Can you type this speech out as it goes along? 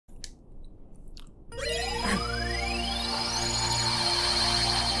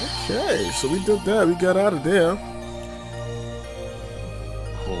Okay, so we did that. We got out of there.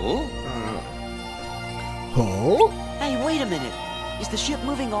 Huh? Huh? Hey, wait a minute. Is the ship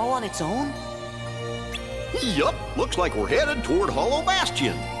moving all on its own? Yup, looks like we're headed toward Hollow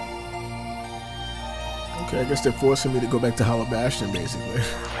Bastion. Okay, I guess they're forcing me to go back to Hollow Bastion, basically.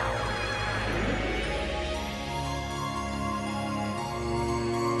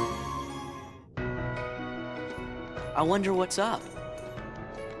 I wonder what's up.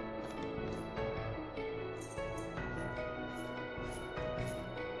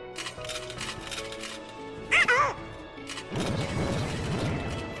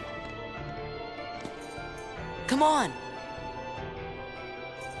 Come on!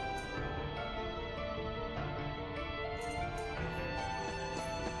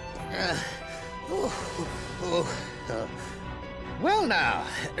 Well now,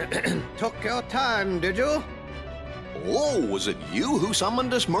 took your time, did you? Oh, was it you who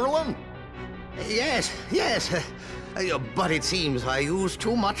summoned us, Merlin? Yes, yes. But it seems I used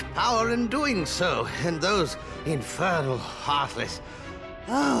too much power in doing so, and those infernal Heartless.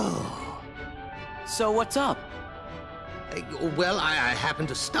 Oh. So what's up? Well, I happened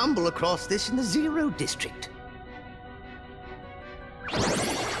to stumble across this in the Zero District.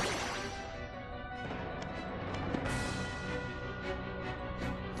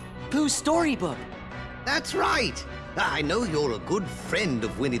 Pooh's storybook. That's right. I know you're a good friend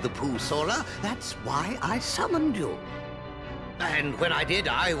of Winnie the Pooh, Sora. That's why I summoned you. And when I did,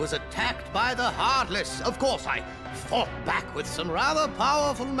 I was attacked by the Heartless. Of course, I fought back with some rather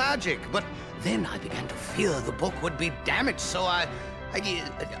powerful magic, but then I began to fear the book would be damaged, so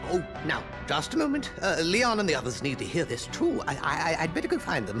oh, now, just a moment. Leon and the others need to hear this, too. I'd better go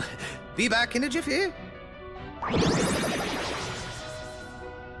find them. Be back in a jiffy.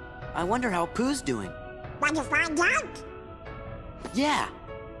 I wonder how Pooh's doing. Want to find out? Yeah.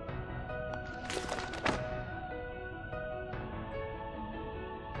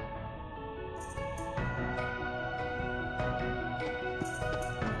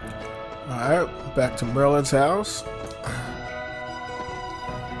 Alright, back to Merlin's house.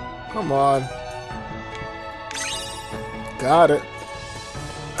 Come on. Got it.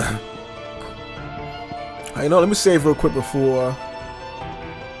 You know, let me save real quick before.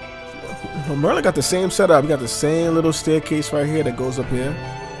 Merlin got the same setup. He got the same little staircase right here that goes up here,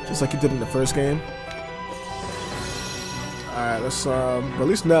 just like he did in the first game. Alright, let's but at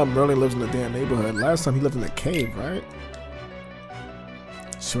least now Merlin lives in the damn neighborhood. Last time he lived in a cave, right?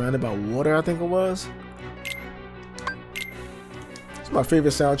 Surrounded by water, I think it was. It's my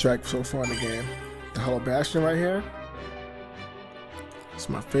favorite soundtrack so far in the game. The Hollow Bastion right here. It's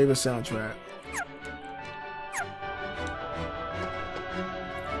my favorite soundtrack.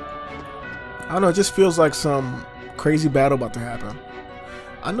 I don't know, it just feels like some crazy battle about to happen.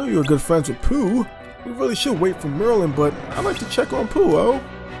 I know you're good friends with Pooh. We really should wait for Merlin, but I'd like to check on Pooh, oh?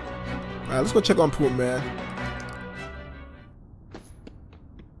 Alright, let's go check on Pooh, man.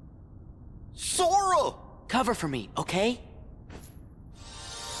 Sora! Cover for me, okay?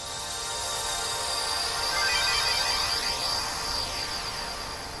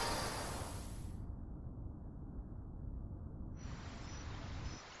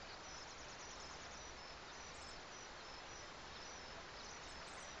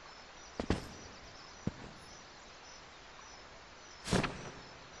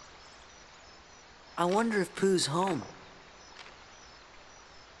 I wonder if Pooh's home.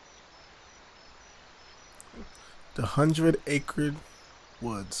 The 100-acre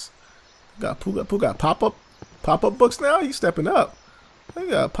woods. Pooh got pop-up books now? He's stepping up. They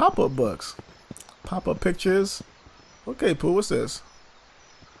got pop-up books. Pop-up pictures. Okay, Pooh, what's this?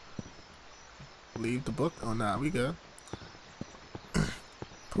 Leave the book. Oh, nah, we good.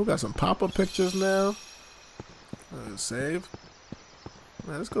 Pooh got some pop-up pictures now. Save.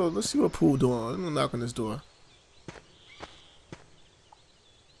 Man, let's go. Let's see what Pooh doing. Let me knock on this door.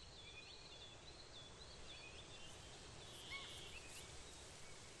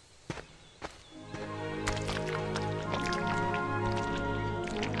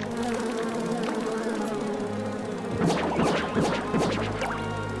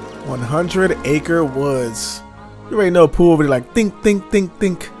 "100-acre woods." You already know Pooh over there like think.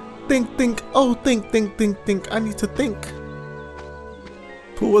 Oh, think. I need to think.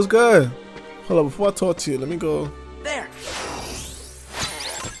 Pooh, what's good? Hold on, before I talk to you, let me go There.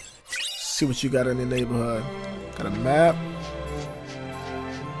 see what you got in your neighborhood. Got a map.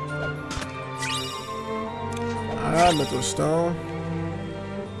 Alright, Mithril Stone.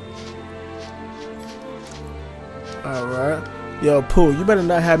 Alright. Yo, Pooh, you better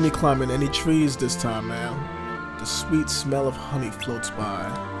not have me climbing any trees this time, man. The sweet smell of honey floats by.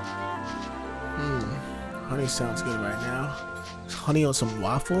 Honey sounds good right now. Honey on some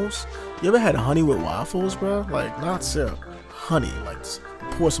waffles? You ever had honey with waffles, bro? Like, not syrup. Honey. Like,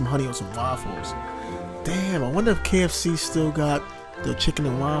 pour some honey on some waffles. Damn, I wonder if KFC still got the chicken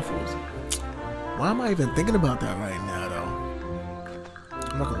and waffles. Why am I even thinking about that right now, though?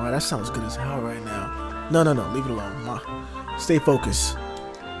 I'm not gonna lie, that sounds good as hell right now. No, leave it alone. Stay focused.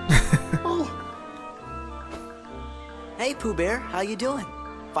 Hey, Pooh Bear, how you doing?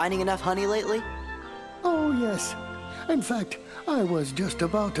 Finding enough honey lately? Oh, yes. In fact, I was just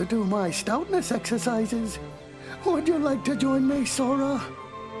about to do my stoutness exercises. Would you like to join me, Sora?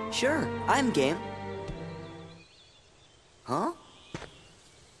 Sure, I'm game. Huh?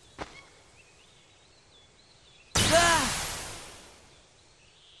 Ah!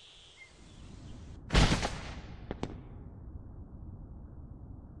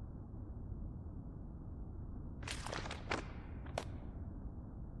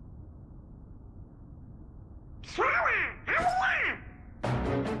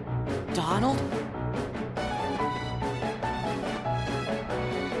 Donald?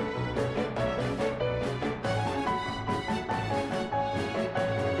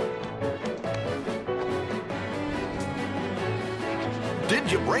 Did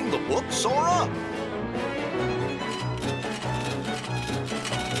you bring the book, Sora?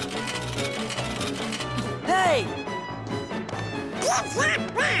 Hey!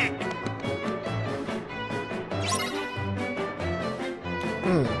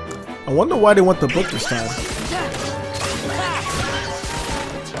 I wonder why they want the book this time.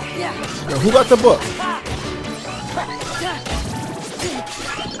 Yo, who got the book?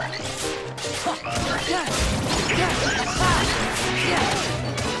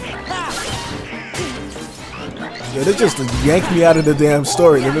 Yo, they just yanked me out of the damn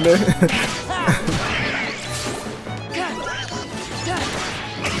story, didn't they?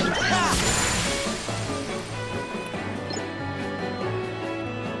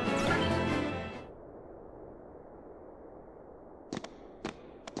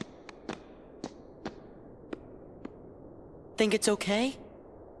 Think it's okay?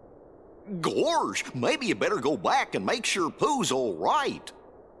 Gorge, maybe you better go back and make sure Pooh's all right.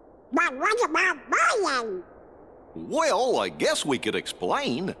 But what about Brian? Well, I guess we could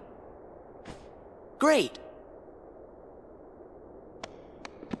explain. Great.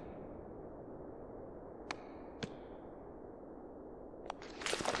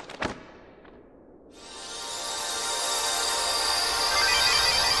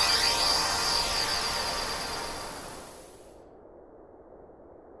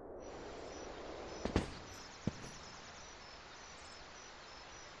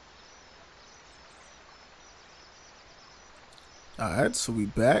 Alright, so we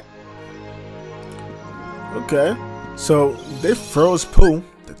back. Okay. So they froze Pooh.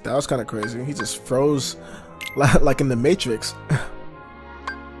 That was kind of crazy. He just froze like in the Matrix. Let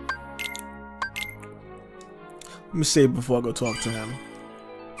me save before I go talk to him.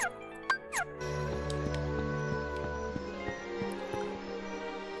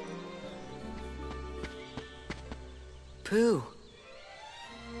 Pooh.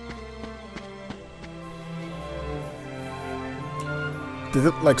 Did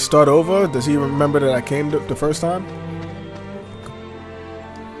it like start over? Does he remember that I came the first time?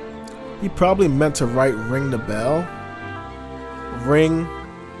 He probably meant to write ring the bell. Ring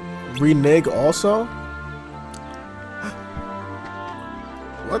renege also?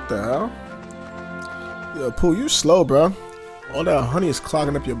 What the hell? Yo, Pooh, you slow, bro. All that honey is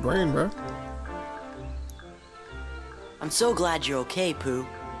clogging up your brain, bro. I'm so glad you're okay, Pooh.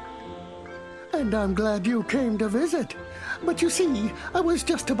 And I'm glad you came to visit. But you see, I was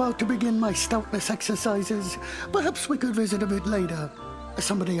just about to begin my stoutness exercises. Perhaps we could visit a bit later.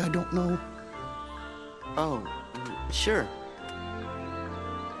 Somebody I don't know. Oh, sure.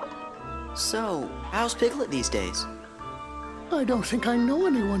 So, how's Piglet these days? I don't think I know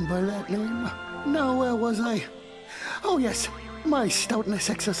anyone by that name. Now, where was I? Oh yes, my stoutness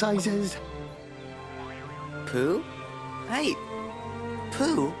exercises. Pooh? Hey,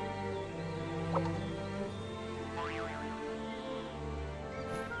 Pooh?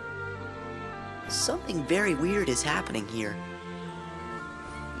 Something very weird is happening here.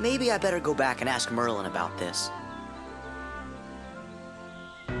 Maybe I better go back and ask Merlin about this.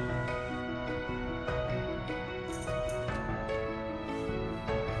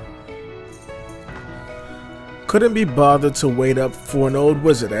 Couldn't be bothered to wait up for an old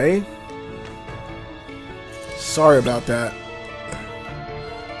wizard, eh? Sorry about that.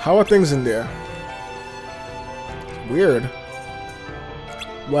 How are things in there? Weird.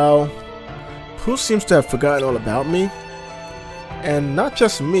 Well, Pooh seems to have forgotten all about me. And not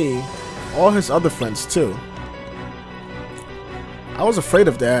just me, all his other friends too. I was afraid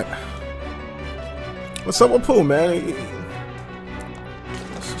of that. What's up with Pooh, man?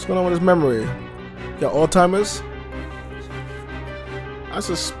 What's going on with his memory? Got Alzheimer's? I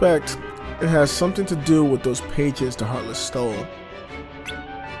suspect it has something to do with those pages the Heartless stole.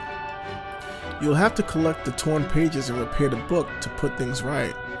 You'll have to collect the torn pages and repair the book to put things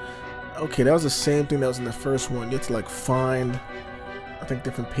right. Okay, that was the same thing that was in the first one. You have to like find, I think,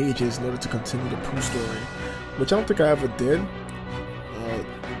 different pages in order to continue the Pooh story, which I don't think I ever did.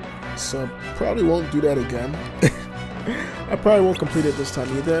 So probably won't do that again. I probably won't complete it this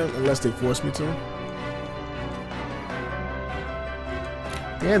time either, unless they force me to.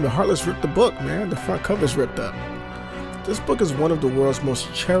 Damn, the Heartless ripped the book, man. The front cover's ripped up. This book is one of the world's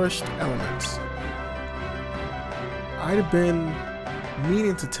most cherished elements. I'd have been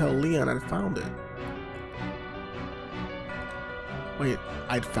meaning to tell Leon I'd found it. Wait,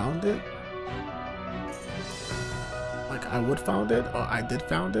 I'd found it? Like I would found it? Or I did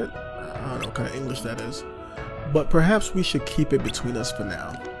found it? I don't know what kind of English that is. But perhaps we should keep it between us for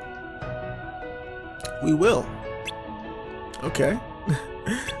now. We will. Okay.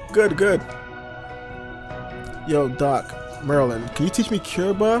 Good, good. Yo, Doc, Merlin, can you teach me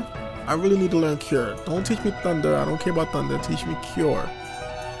Cure, bro? I really need to learn Cure. Don't teach me Thunder. I don't care about Thunder. Teach me Cure.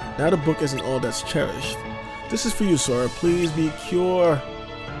 Now the book isn't all that's cherished. This is for you, Sora. Please be Cure.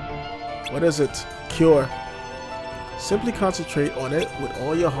 What is it? Cure. Simply concentrate on it with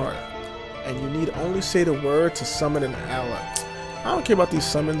all your heart. And you need only say the word to summon an ally. I don't care about these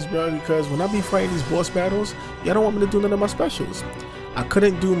summons, bro, because when I be fighting these boss battles, y'all don't want me to do none of my specials. I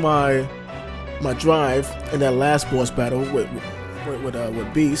couldn't do my drive in that last boss battle with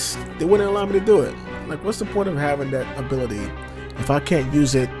Beast. They wouldn't allow me to do it. Like, what's the point of having that ability if I can't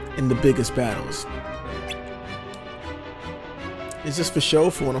use it in the biggest battles? Is this for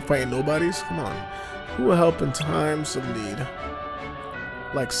show for when I'm fighting nobodies? Come on. Who will help in times of need?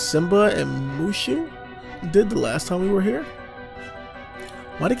 Like Simba and Mushu did the last time we were here?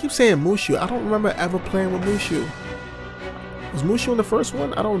 Why do they keep saying Mushu? I don't remember ever playing with Mushu. Was Mushu in the first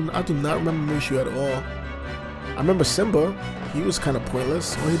one? I do not remember Mushu at all. I remember Simba. He was kind of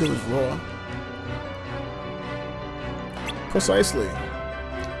pointless. All he did was roar. Precisely.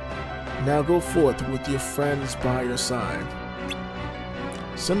 Now go forth with your friends by your side.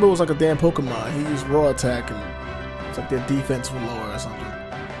 Simba was like a damn Pokemon. He used raw attack and it's like their defense was lower or something.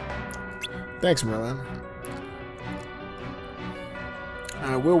 Thanks, Merlin.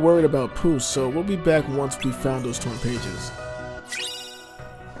 We're worried about Pooh, so we'll be back once we found those torn pages.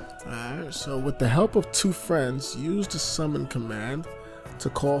 Alright, so with the help of two friends, use the summon command to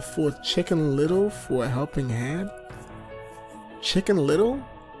call forth Chicken Little for a helping hand. Chicken Little?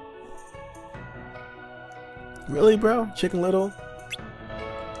 Really, bro? Chicken Little?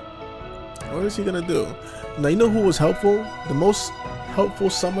 What is he gonna do? Now, you know who was helpful? The most helpful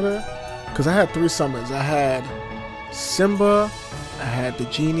summoner? Because I had 3 summons. I had Simba, I had the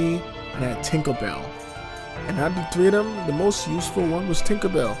Genie, and I had Tinkerbell. And out of the 3 of them, the most useful one was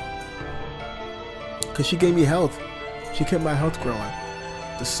Tinkerbell. Because she gave me health. She kept my health growing.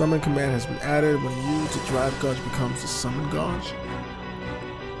 The summon command has been added. When used, the drive gauge becomes the summon gauge.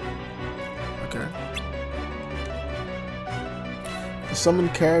 Okay. The summon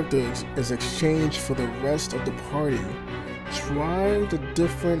character is exchanged for the rest of the party. Try the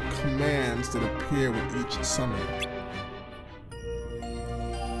different commands that appear with each summon.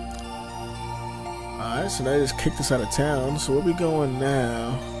 Alright, so they just kicked us out of town. So where we going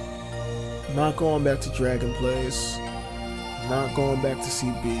now? Not going back to Dragon Place. Not going back to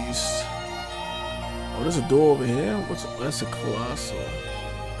see Beast. Oh, there's a door over here. That's a Colossal.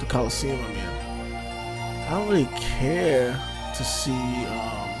 The Coliseum, I mean. I don't really care to see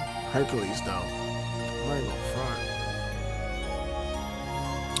Hercules though. I'm not even gonna front.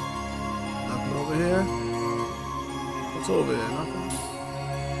 Nothing over here? What's over here? Nothing?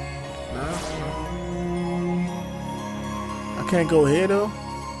 Nah? I can't go here though?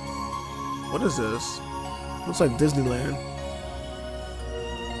 What is this? Looks like Disneyland.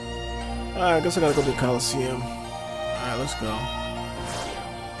 Alright, I guess I gotta go to the Coliseum. Alright, let's go.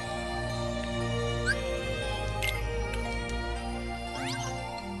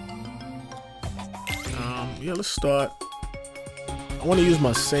 Yeah, let's start. I want to use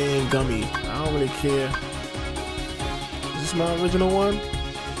my Saiyan Gummy. I don't really care. Is this my original one?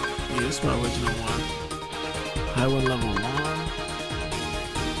 Yeah, this is my original one. Highway level 1.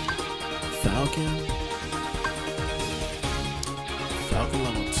 Falcon. Falcon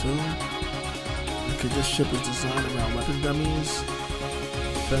level 2. Okay, this ship is designed around weapon dummies.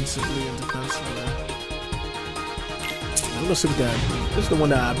 Offensively and defensively. I'm gonna stick with that. This is the one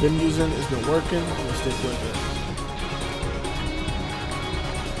that I've been using. It's been working. I'm gonna stick with it.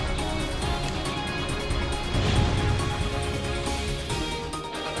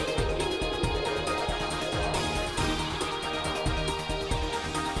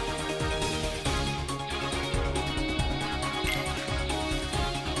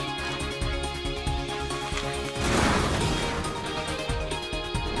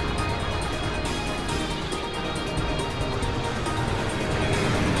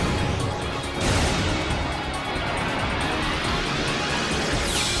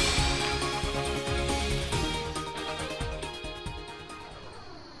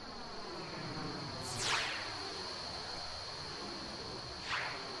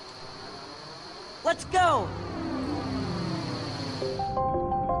 Let's go!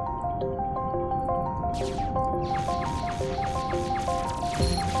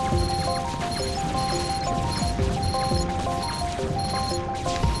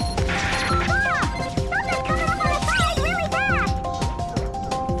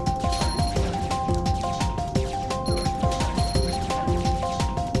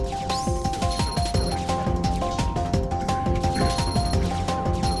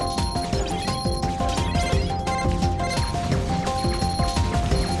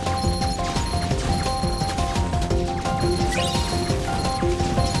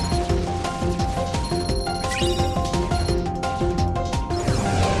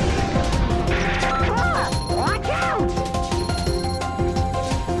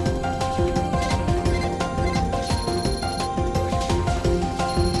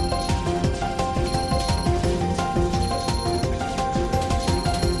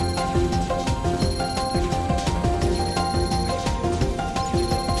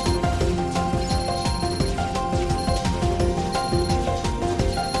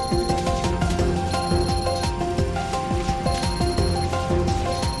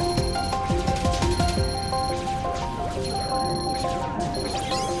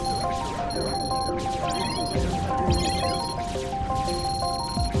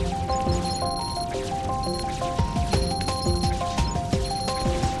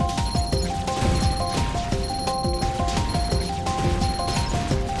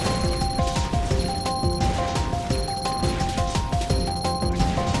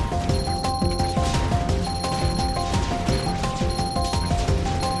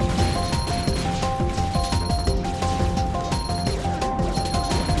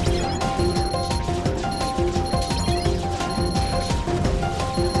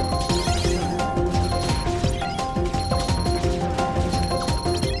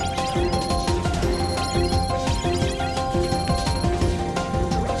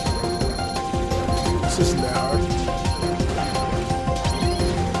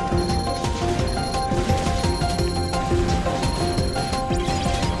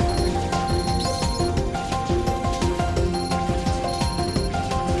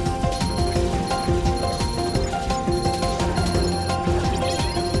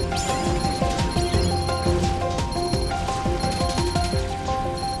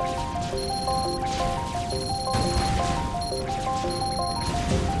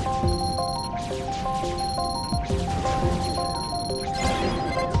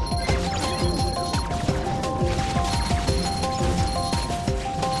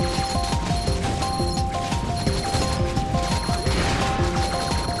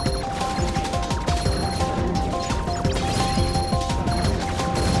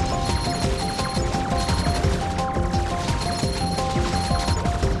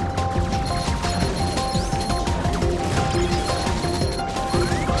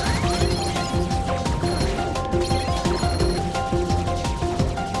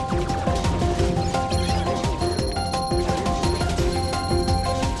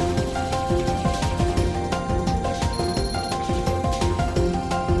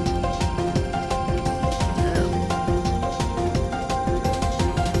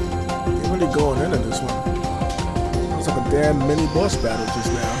 Going into this one. It's like a damn mini boss battle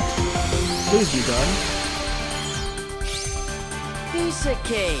just now. Please be done. Piece of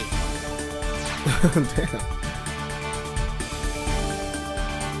cake. Damn.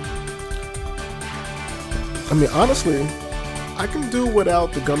 I mean, honestly, I can do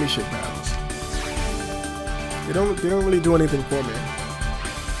without the gummy ship battles. They don't really do anything for me.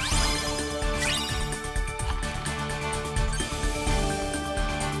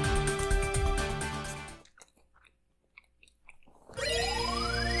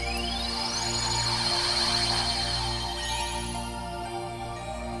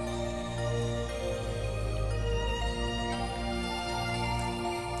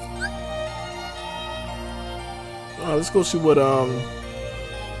 Let's go see what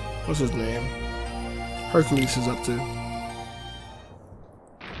what's his name? Hercules is up to.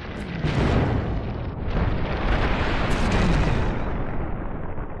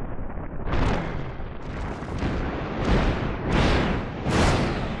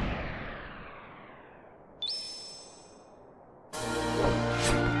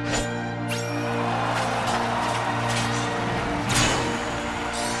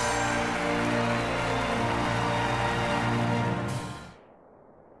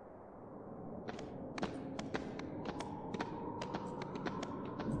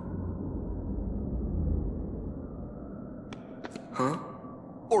 Huh?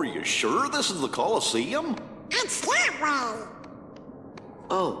 Are you sure this is the Colosseum? It's that way.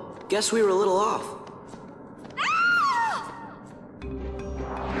 Oh, guess we were a little off.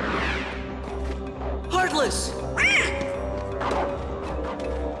 Heartless!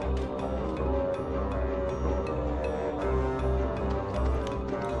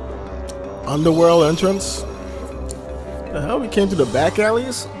 Underworld entrance? The hell, we came through the back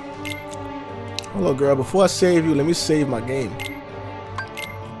alleys? Hello, girl. Before I save you, let me save my game.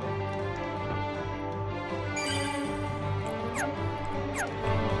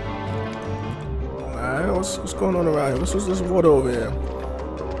 Alright, what's going on around here? What's this water over here?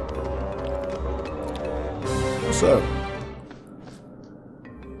 What's up?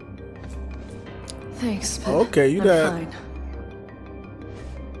 Thanks, but Okay, you I'm got. fine.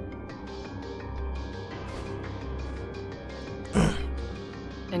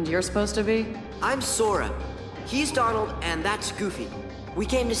 And you're supposed to be? I'm Sora. He's Donald, and that's Goofy. We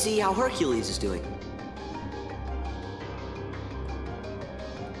came to see how Hercules is doing.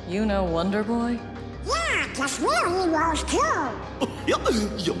 You know Wonder Boy? Yeah, 'cause we're heroes too.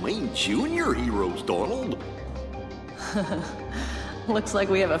 You mean junior heroes, Donald? Looks like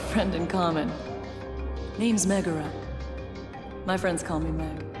we have a friend in common. Name's Megara. My friends call me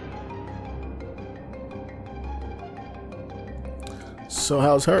Meg. So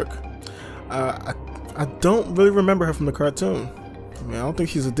how's Herc? I don't really remember her from the cartoon. I mean, I don't think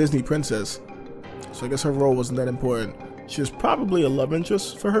she's a Disney princess, so I guess her role wasn't that important. She was probably a love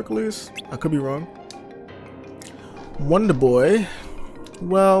interest for Hercules. I could be wrong. Wonder Boy,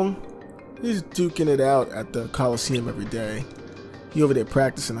 well, he's duking it out at the Coliseum every day. He over there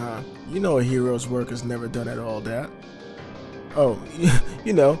practicing, huh? You know a hero's work is never done at all that. Oh,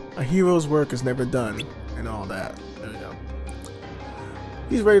 you know, a hero's work is never done and all that. There we go.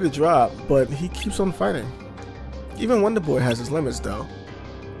 He's ready to drop, but he keeps on fighting. Even Wonder Boy has his limits, though.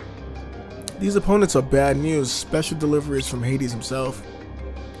 These opponents are bad news. Special deliveries from Hades himself.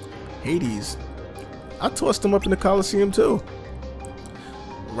 Hades? I tossed him up in the Coliseum, too.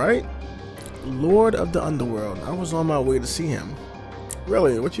 Right? Lord of the Underworld. I was on my way to see him.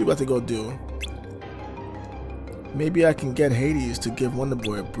 Really? What you about to go do? Maybe I can get Hades to give Wonder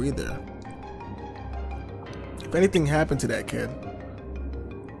Boy a breather. If anything happened to that kid.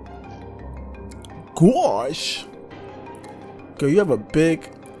 Gosh! Girl, you have a big,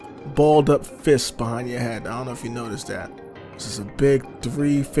 balled up fist behind your head. I don't know if you noticed that. This is a big,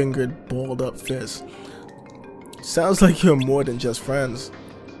 3-fingered, balled up fist. Sounds like you're more than just friends.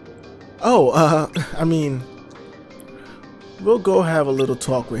 Oh, I mean, we'll go have a little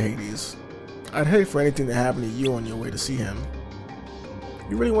talk with Hades. I'd hate for anything to happen to you on your way to see him.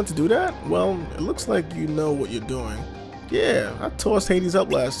 You really want to do that? Well, it looks like you know what you're doing. Yeah, I tossed Hades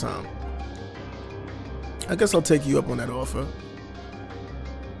up last time. I guess I'll take you up on that offer.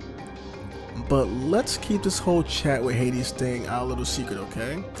 But let's keep this whole chat with Hades thing our little secret,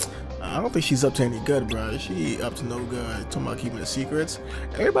 okay? I don't think she's up to any good, bro. She up to no good. Talking about keeping the secrets.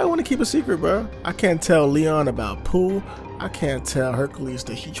 Everybody want to keep a secret, bro. I can't tell Leon about Pooh. I can't tell Hercules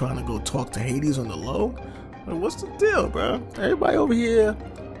that she trying to go talk to Hades on the low. Like, what's the deal, bro? Everybody over here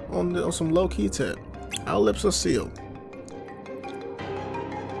on some low-key tip. Our lips are sealed.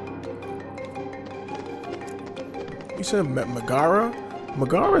 You said Megara?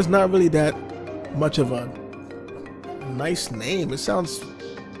 Megara is not really that much of a nice name. It sounds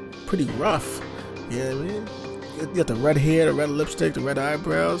pretty rough. You know what I mean? You got the red hair, the red lipstick, the red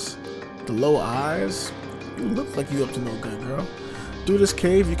eyebrows, the low eyes. You look like you up to no good, girl. Through this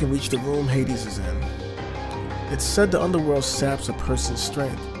cave, you can reach the room Hades is in. It's said the underworld saps a person's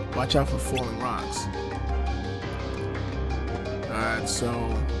strength. Watch out for falling rocks. Alright, so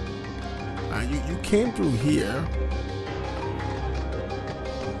you came through here.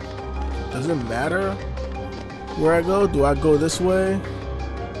 Does it matter where I go? Do I go this way?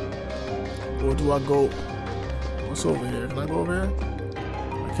 Or do I go... What's over here? Can I go over here?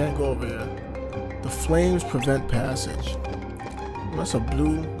 I can't go over here. The flames prevent passage. That's a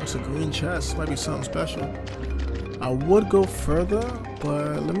blue... That's a green chest. Might be something special. I would go further,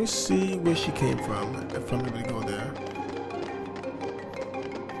 but let me see where she came from, if I'm able to go there.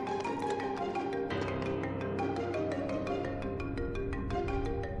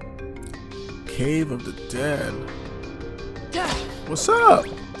 Cave of the Dead. What's up?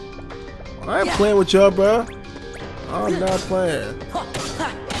 I ain't playing with y'all, bro. I'm not playing.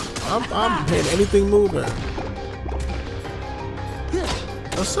 I'm hitting anything moving.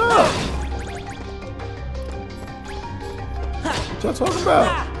 What's up? What y'all talking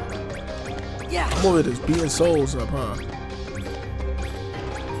about? I'm over here just beating souls up, huh?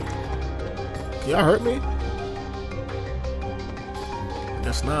 Y'all hurt me?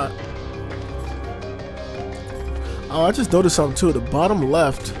 Guess not. Oh, I just noticed something too. The bottom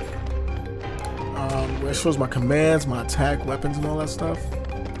left, where it shows my commands, my attack, weapons, and all that stuff,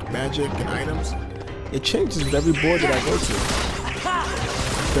 magic and items, it changes with every board that I go to.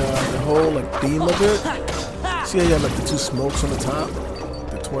 The whole like theme of it. See how you have like the two smokes on the top,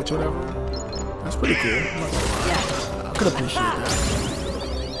 the torch or whatever. That's pretty cool. I'm not gonna lie. I could appreciate that.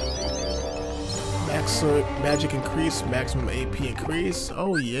 Max magic increase, maximum AP increase.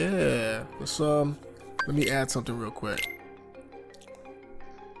 Oh yeah. Let's let me add something real quick.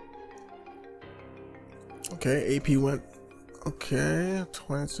 Okay, AP went. Okay,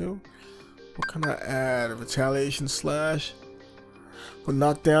 22. What can I add? A retaliation slash. When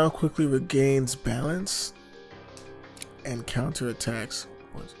knocked down, quickly regains balance and counter attacks.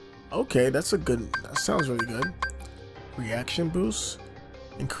 Okay, that's a good. That sounds really good. Reaction boost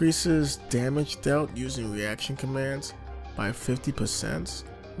increases damage dealt using reaction commands by 50%.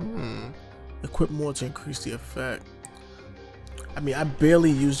 Equip more to increase the effect. I mean, I barely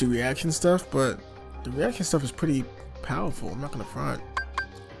use the reaction stuff, but the reaction stuff is pretty powerful. I'm not gonna front.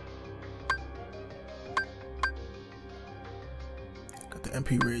 Got the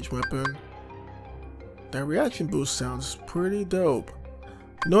MP rage weapon. That reaction boost sounds pretty dope.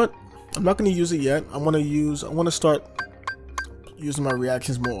 You know what? I'm not gonna use it yet. I want to start using my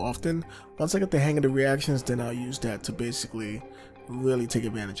reactions more often. Once I get the hang of the reactions, then I'll use that to basically really take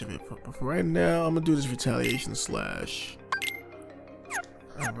advantage of it. But for right now, I'm gonna do this retaliation slash.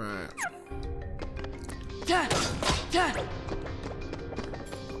 Alright.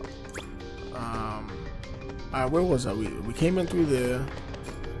 Alright, where was I? We came in through there.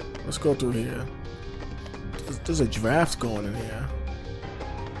 Let's go through here. There's a draft going in here.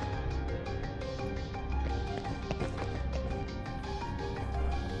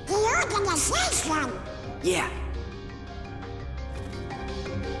 The organization. Yeah.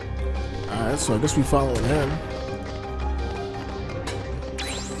 Alright, so I guess we following him.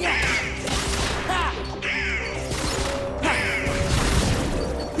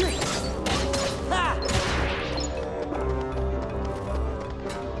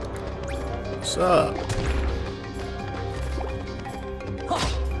 What's up?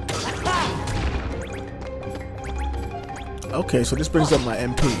 Okay, so this brings up my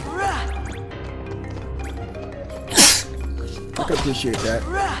MP. I can appreciate that.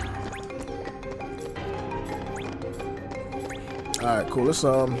 Alright, cool.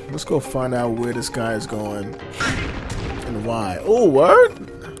 Let's go find out where this guy is going and why. Oh, word?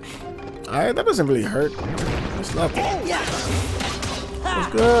 Alright, that doesn't really hurt. It's nothing. It's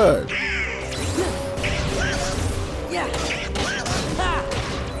good.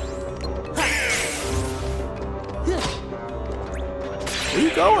 Where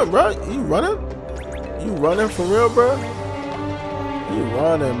you going, bro? You running? You running for real, bro? You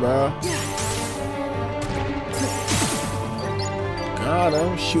running, bro? God,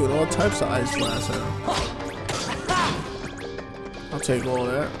 I'm shooting all types of ice blasts at him. I'll take all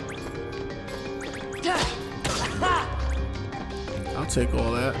that. I'll take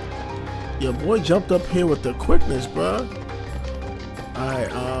all that. Your boy jumped up here with the quickness, bro.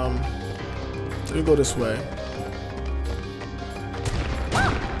 Alright, let me go this way.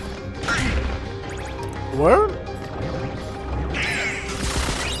 Word?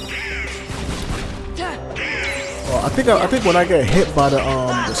 Oh, I think when I get hit by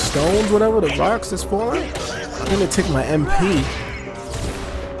the stones, whatever, the rocks that's falling, I think they take my MP.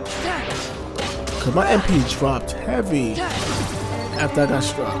 Cause my MP dropped heavy after I got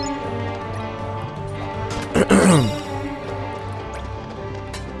struck.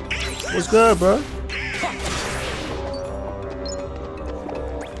 What's good, bro?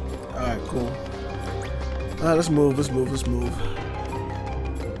 Alright, cool. Alright, let's move.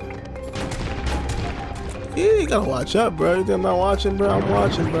 Yeah, you gotta watch up, bro. You think I'm not watching, bro? I'm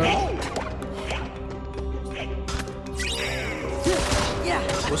watching, bro.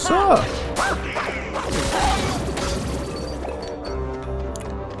 What's up?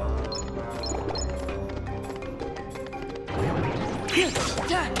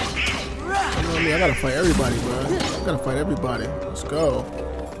 know me, I gotta fight everybody, bro. I gotta fight everybody. Let's go.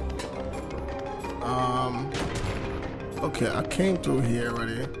 Okay, I came through here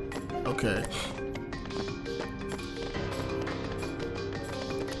already. Okay.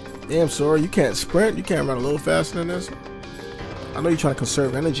 Damn, Sora, you can't sprint? You can't run a little faster than this? I know you're trying to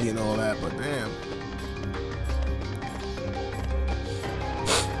conserve energy and all that, but damn.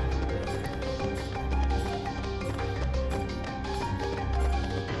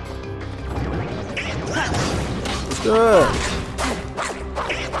 What's good?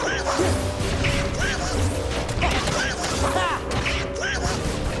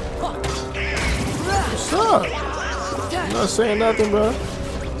 What's up? I'm not saying nothing, bro.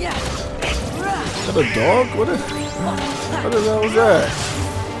 Is that a dog? What the hell was that?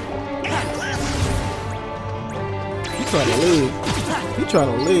 He trying to leave. He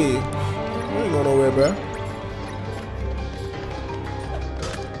trying to leave. We ain't going nowhere, bro.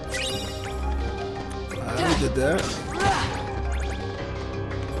 Alright, we did that.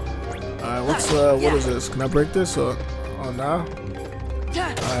 Alright, what is this? Can I break this or nah?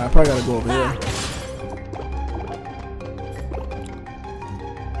 Alright, I probably gotta go over here.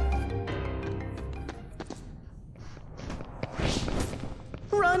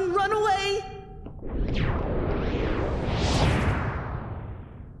 Run away!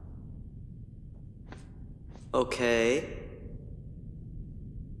 Okay.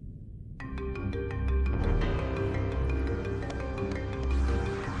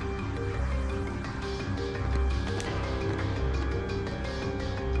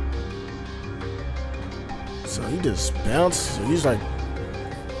 So he just bounced. So he's like,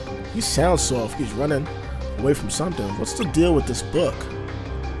 he sounds soft. He's running away from something. What's the deal with this book?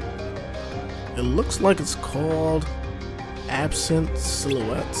 It looks like it's called Absent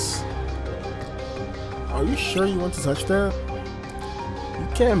Silhouettes. Are you sure you want to touch that? You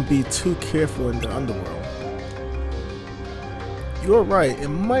can't be too careful in the underworld. You're right, it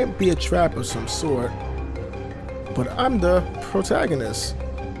might be a trap of some sort, but I'm the protagonist,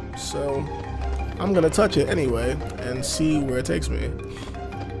 so I'm gonna touch it anyway and see where it takes me.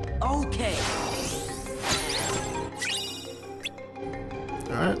 Okay.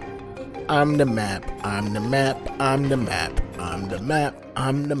 Alright. I'm the map, I'm the map, I'm the map, I'm the map,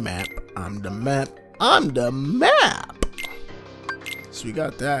 I'm the map, I'm the map, I'm the map! So we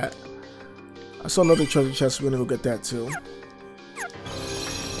got that. I saw another treasure chest, we're gonna go get that too.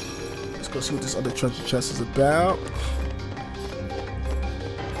 Let's go see what this other treasure chest is about.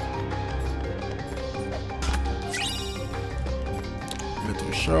 Get to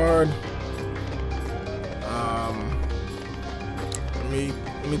a shard.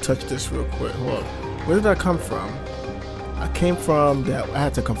 Let me touch this real quick. Hold up. Where did I come from? I came from that. I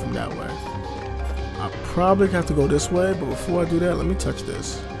had to come from that way. I probably have to go this way, but before I do that, let me touch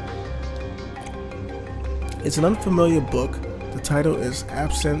this. It's an unfamiliar book. The title is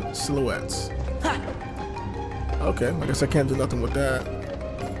Absent Silhouettes. Okay, I guess I can't do nothing with that.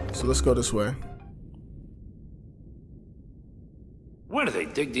 So let's go this way. Where do they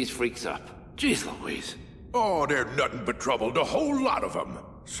dig these freaks up? Jeez Louise. Oh, they're nothing but trouble, the whole lot of them.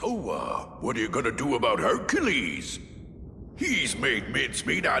 So, what are you gonna do about Hercules? He's made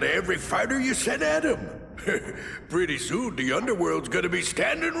mincemeat out of every fighter you sent at him. Pretty soon, the underworld's gonna be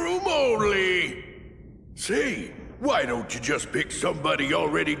standing room only. Say, why don't you just pick somebody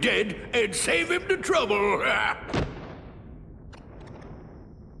already dead and save him the trouble?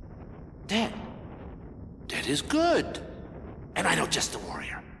 Dead. Dead is good. And I know just the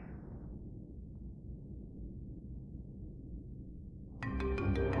warrior.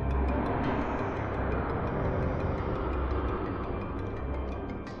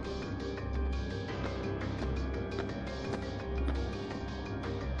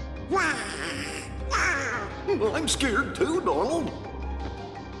 I'm scared too, Donald.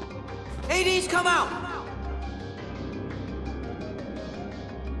 Hades, come out!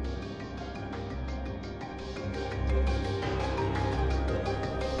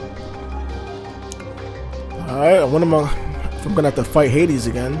 Alright, I wonder if I'm gonna have to fight Hades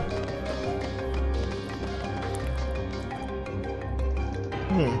again.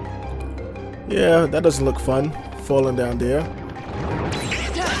 Yeah, that doesn't look fun. Falling down there.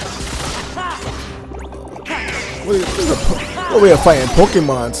 What are we fighting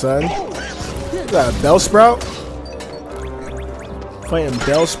Pokemon, son? Is that a Bellsprout? Fighting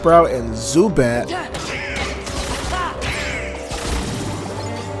Bellsprout and Zubat.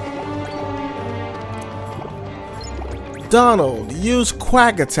 Donald, use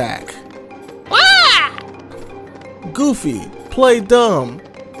Quack Attack. Goofy, play dumb.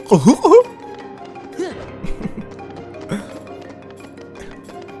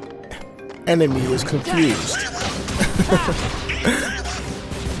 enemy is confused.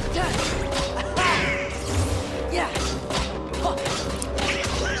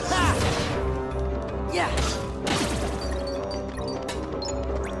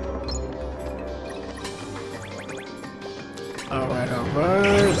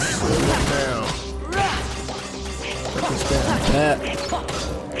 Alright. Slow it down. Put this down pat.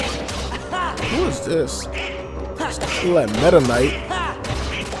 Who is this? Look like Meta Knight.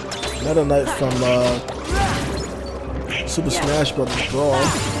 Meta Knight from Super Smash Bros. Brawl.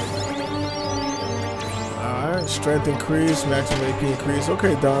 Alright, strength increase, maximum AP increase.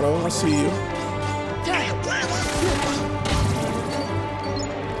 Okay, Dono, I see you.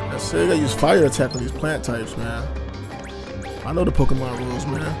 That's it, you gotta use fire attack on these plant types, man. I know the Pokemon rules,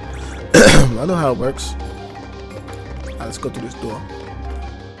 man. I know how it works. Alright, let's go through this door.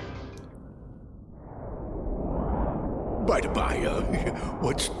 By the by,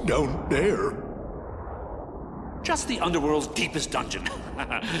 what's down there? Just the underworld's deepest dungeon.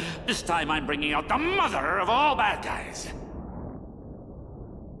 This time I'm bringing out the mother of all bad guys.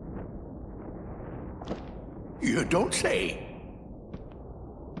 You don't say.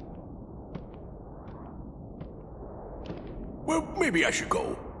 Well, maybe I should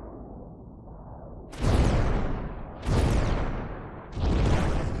go.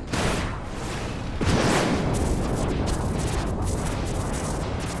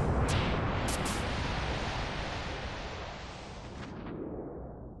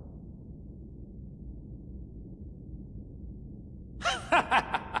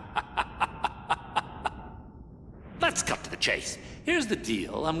 Let's cut to the chase. Here's the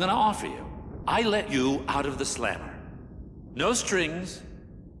deal I'm gonna offer you. I let you out of the slammer. No strings.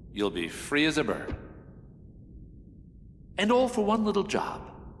 You'll be free as a bird. And all for one little job.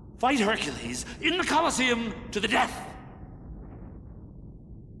 Fight Hercules in the Colosseum to the death.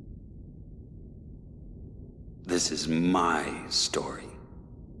 This is my story,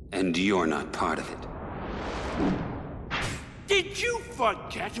 and you're not part of it. Did you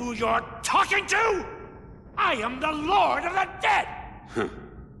forget who you're talking to? I am the Lord of the Dead! Huh.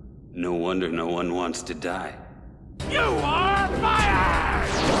 No wonder no one wants to die. You are fired!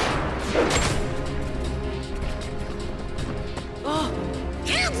 Oh,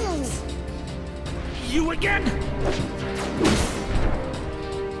 Hades! You again?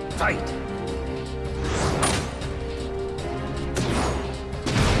 Fight!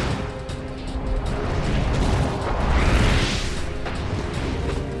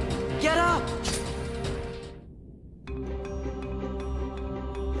 Get up!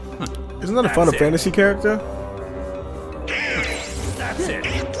 Isn't that a Final Fantasy character? That's it.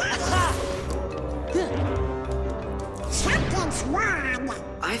 Something's wrong.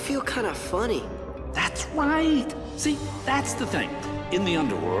 I feel kind of funny. That's right. See, that's the thing. In the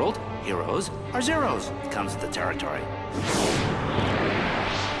underworld, heroes are zeros. It comes with the territory.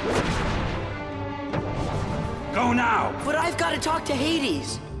 Go now! But I've got to talk to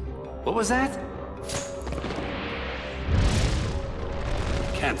Hades. What was that?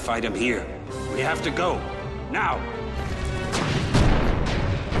 Can't fight him here. We have to go. Now!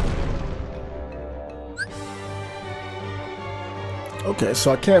 Okay,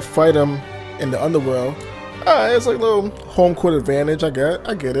 so I can't fight him in the underworld. Alright, it's like a little home court advantage. I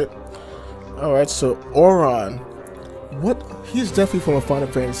get it. Alright, so Auron. What? He's definitely from a Final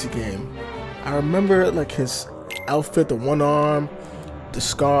Fantasy game. I remember like his outfit, the one arm, the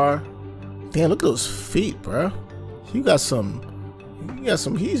scar. Damn, look at those feet, bruh.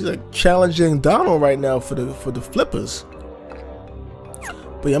 He's like challenging Donald right now for the flippers.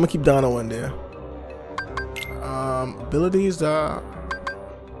 But yeah, I'm gonna keep Donald in there. Abilities, Auron?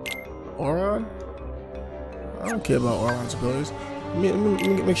 I don't care about Auron's abilities. Let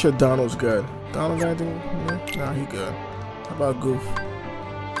me make sure Donald's good. Donald got anything? Nah, he good. How about Goof?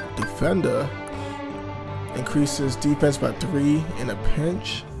 Defender increases defense by 3 in a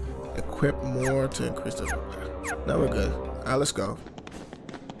pinch. Equip more to increase the. Now we're good. Alright, let's go.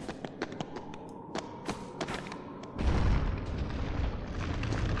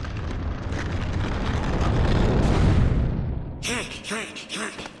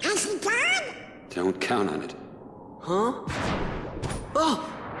 Has he gone? Don't count on it. Huh? Oh!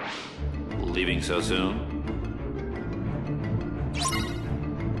 Leaving so soon?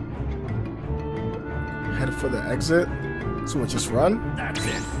 Head for the exit. So we just run? That's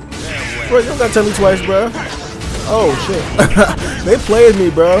it. Bro, you don't gotta tell me twice, bro. Oh shit. They played me,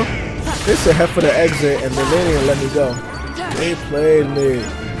 bro. They said head for the exit and then they didn't let me go. They played me.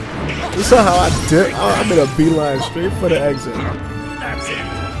 You saw how I did? I made a beeline straight for the exit. That's it.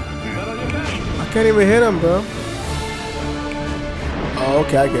 I can't even hit him, bro. Oh,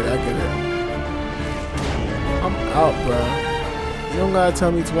 okay, I get it. I'm out, bro. You don't gotta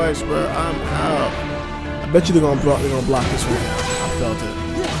tell me twice, bro. I'm out. I bet you they're gonna block this right now. I felt it.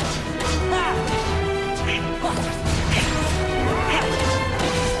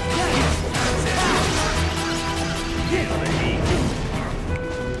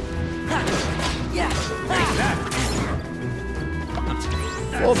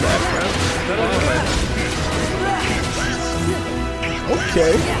 Fall back, bro.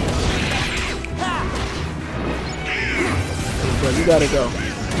 Okay. But you gotta go.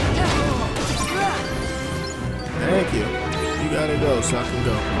 Thank you. You gotta go so I can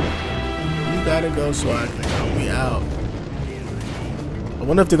go. You gotta go so I can go. We out. I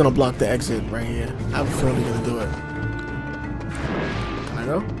wonder if they're gonna block the exit right here. I have a feeling they're gonna do it. Can I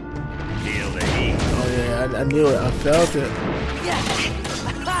go? Oh yeah, I knew it. I felt it.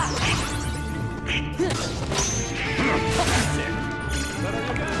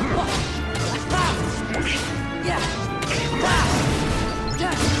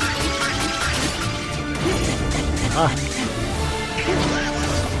 Ah.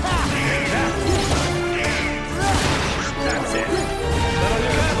 That's it.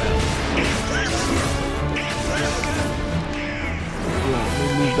 Let me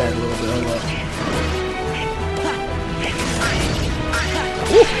move back a little bit. Hold up.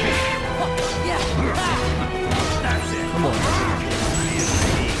 Come on.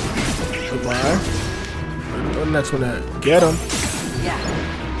 Goodbye. The next one that get him. Yeah.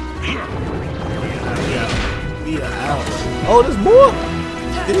 We are out. Oh, there's more?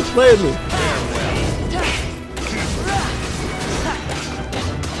 Did he play me?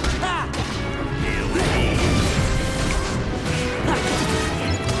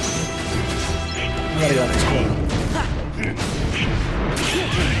 I gotta go next corner.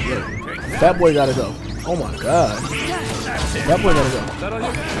 Yeah. That boy gotta go. Oh my god. That boy gotta go.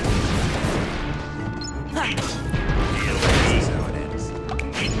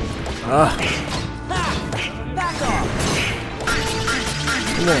 Ah.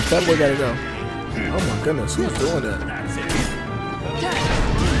 Come on, that boy gotta go. Oh my goodness, who's doing that? Oh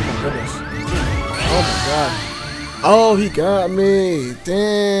my goodness. Oh my god. Oh, he got me.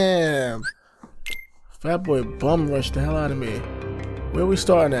 Damn. Fat boy bum rushed the hell out of me. Where we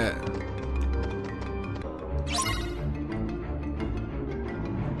starting at?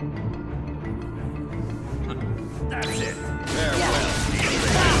 That's it.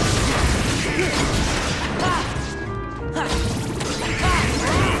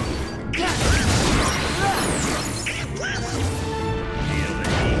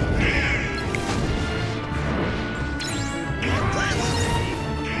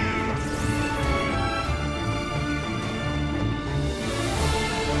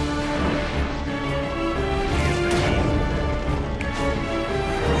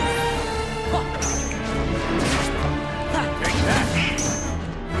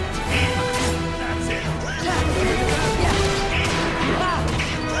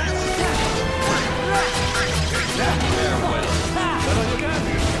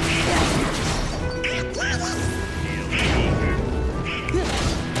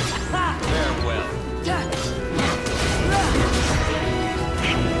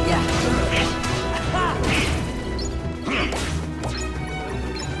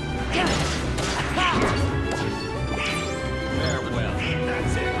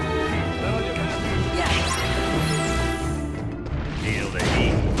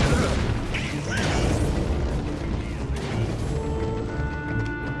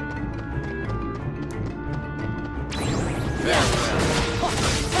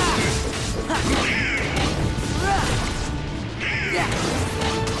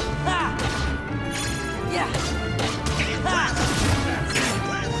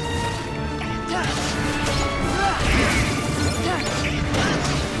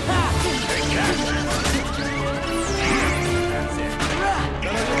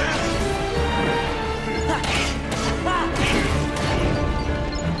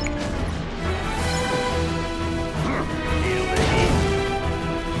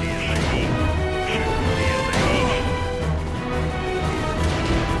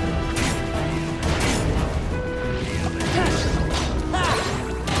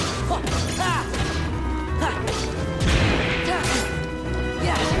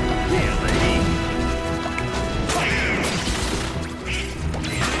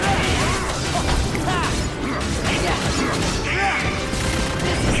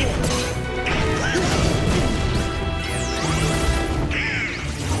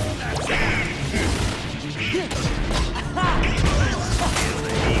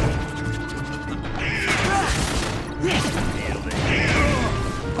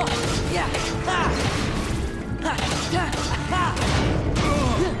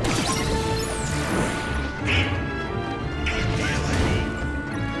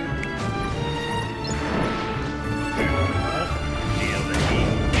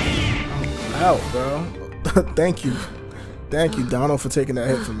 out, bro. Thank you. Thank you, Donald, for taking that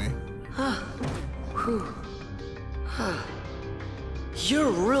hit for me.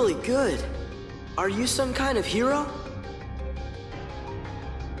 You're really good. Are you some kind of hero?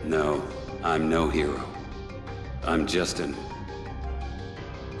 No, I'm no hero. I'm just an...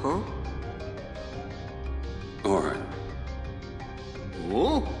 Huh? Auron.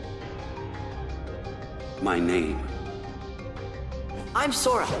 Whoa. My name. I'm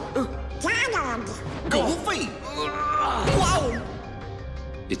Sora. Donald! Goofy! Whoa!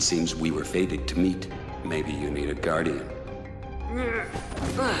 It seems we were fated to meet. Maybe you need a guardian.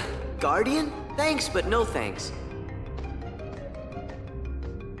 Guardian? Thanks, but no thanks.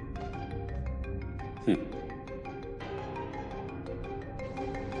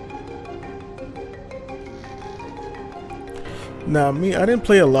 Now, me, I didn't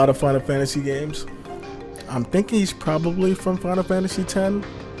play a lot of Final Fantasy games. I'm thinking he's probably from Final Fantasy X.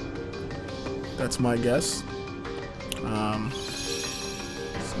 That's my guess. So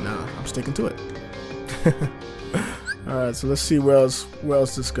now I'm sticking to it. Alright, so let's see where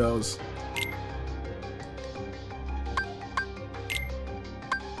else this goes.